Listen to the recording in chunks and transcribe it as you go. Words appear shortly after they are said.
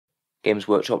Games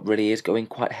Workshop really is going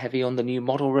quite heavy on the new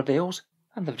model reveals,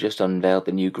 and they've just unveiled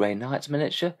the new Grey Knights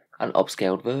miniature, an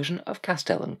upscaled version of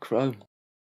Castellan Crowe.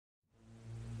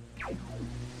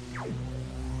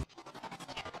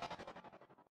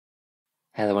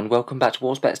 Hello and welcome back to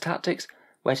Auspex Tactics,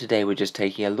 where today we're just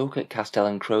taking a look at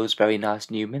Castellan Crowe's very nice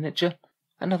new miniature,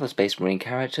 another Space Marine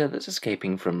character that's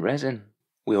escaping from resin.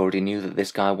 We already knew that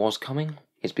this guy was coming.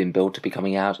 He's been billed to be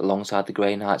coming out alongside the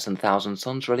Grey Knights and Thousand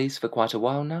Suns release for quite a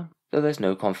while now, though there's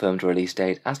no confirmed release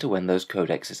date as to when those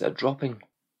codexes are dropping.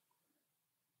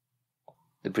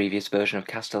 The previous version of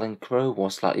Castellan Crowe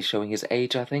was slightly showing his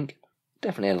age, I think.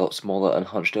 Definitely a lot smaller and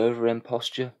hunched over in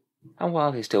posture, and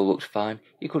while he still looked fine,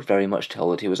 you could very much tell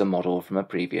that he was a model from a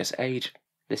previous age.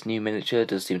 This new miniature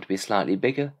does seem to be slightly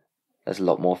bigger. There's a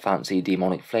lot more fancy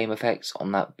demonic flame effects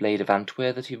on that blade of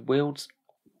Antwer that he wields,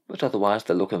 but otherwise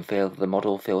the look and feel of the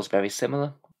model feels very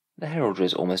similar. The heraldry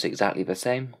is almost exactly the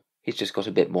same. He's just got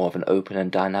a bit more of an open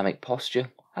and dynamic posture,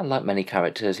 and like many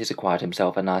characters he's acquired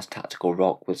himself a nice tactical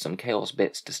rock with some chaos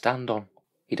bits to stand on.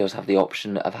 He does have the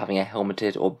option of having a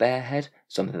helmeted or bare head,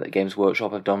 something that Games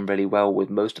Workshop have done really well with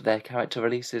most of their character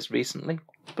releases recently,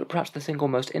 but perhaps the single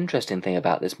most interesting thing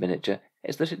about this miniature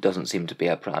is that it doesn't seem to be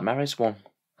a Primaris one.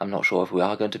 I'm not sure if we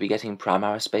are going to be getting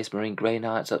Primaris Space Marine Grey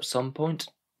Knights at some point,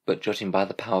 but judging by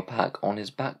the power pack on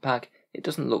his backpack, it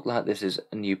doesn't look like this is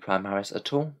a new Primaris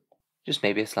at all. Just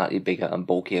maybe a slightly bigger and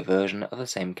bulkier version of the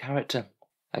same character.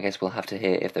 I guess we'll have to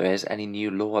hear if there is any new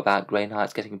lore about Grey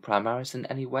Knights getting Primaris in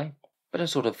any way, but I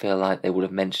sort of feel like they would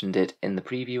have mentioned it in the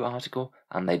preview article,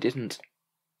 and they didn't.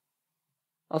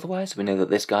 Otherwise, we know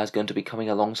that this guy is going to be coming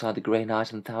alongside the Grey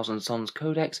Knight and Thousand Suns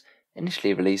Codex,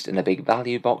 initially released in a big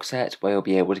value box set where you'll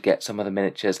be able to get some of the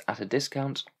miniatures at a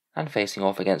discount, and facing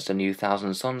off against a new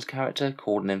Thousand Suns character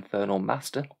called an Infernal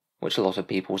Master, which a lot of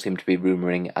people seem to be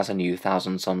rumouring as a new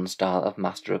Thousand Suns style of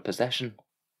Master of Possession.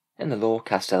 In the lore,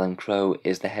 Castellan Crowe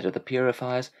is the head of the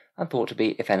Purifiers, and thought to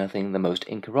be, if anything, the most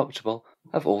incorruptible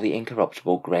of all the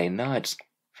incorruptible Grey Knights.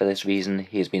 For this reason,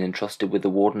 he has been entrusted with the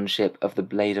wardenship of the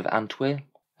Blade of Antwer,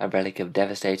 a relic of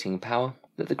devastating power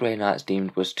that the Grey Knights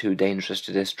deemed was too dangerous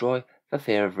to destroy for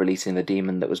fear of releasing the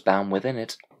demon that was bound within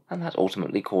it, and that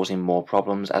ultimately causing more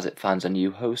problems as it finds a new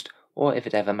host, or if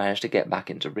it ever managed to get back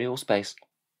into real space.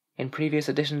 In previous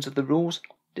editions of the rules,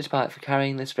 despite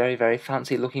carrying this very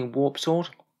fancy looking warp sword,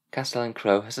 Castellan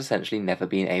Crowe has essentially never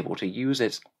been able to use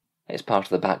it. It's part of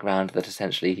the background that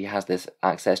essentially he has this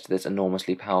access to this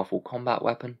enormously powerful combat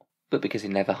weapon, but because he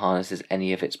never harnesses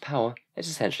any of its power, it's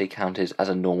essentially counted as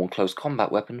a normal close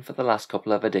combat weapon for the last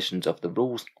couple of editions of the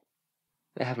rules.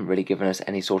 They haven't really given us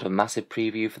any sort of massive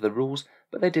preview for the rules,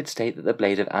 but they did state that the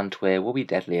Blade of Antwer will be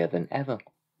deadlier than ever.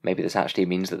 Maybe this actually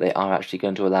means that they are actually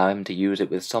going to allow him to use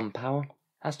it with some power,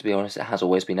 as to be honest it has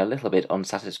always been a little bit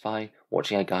unsatisfying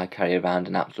watching a guy carry around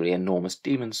an absolutely enormous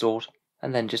demon sword,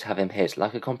 and then just have him hit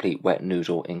like a complete wet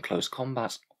noodle in close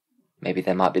combat. Maybe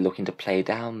they might be looking to play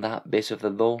down that bit of the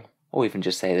lore, or even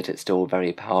just say that it's still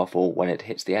very powerful when it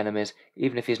hits the enemies,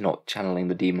 even if he's not channeling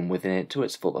the demon within it to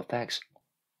its full effects.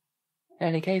 In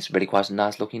any case, really quite a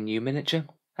nice looking new miniature,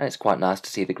 and it's quite nice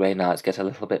to see the Grey Knights get a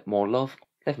little bit more love.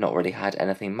 They've not really had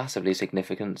anything massively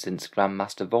significant since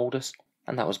Grandmaster Voldus,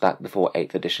 and that was back before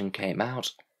 8th edition came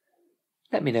out.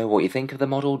 Let me know what you think of the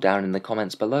model down in the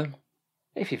comments below.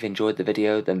 If you've enjoyed the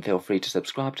video, then feel free to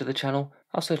subscribe to the channel.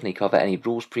 I'll certainly cover any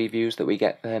rules previews that we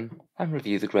get for him, and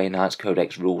review the Grey Knights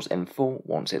Codex rules in full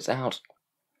once it's out.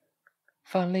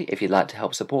 Finally, if you'd like to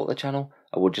help support the channel,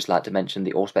 I would just like to mention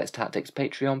the Auspex Tactics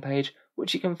Patreon page,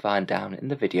 which you can find down in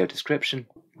the video description.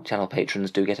 Channel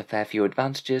patrons do get a fair few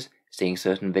advantages, seeing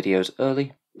certain videos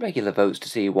early, regular votes to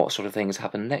see what sort of things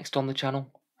happen next on the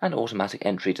channel, and automatic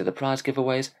entry to the prize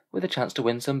giveaways with a chance to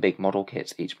win some big model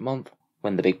kits each month.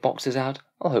 When the big box is out,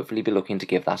 I'll hopefully be looking to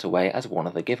give that away as one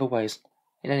of the giveaways.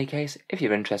 In any case, if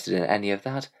you're interested in any of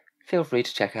that, feel free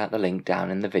to check out the link down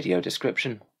in the video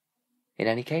description. In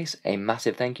any case, a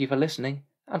massive thank you for listening,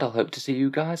 and I'll hope to see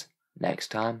you guys next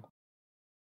time.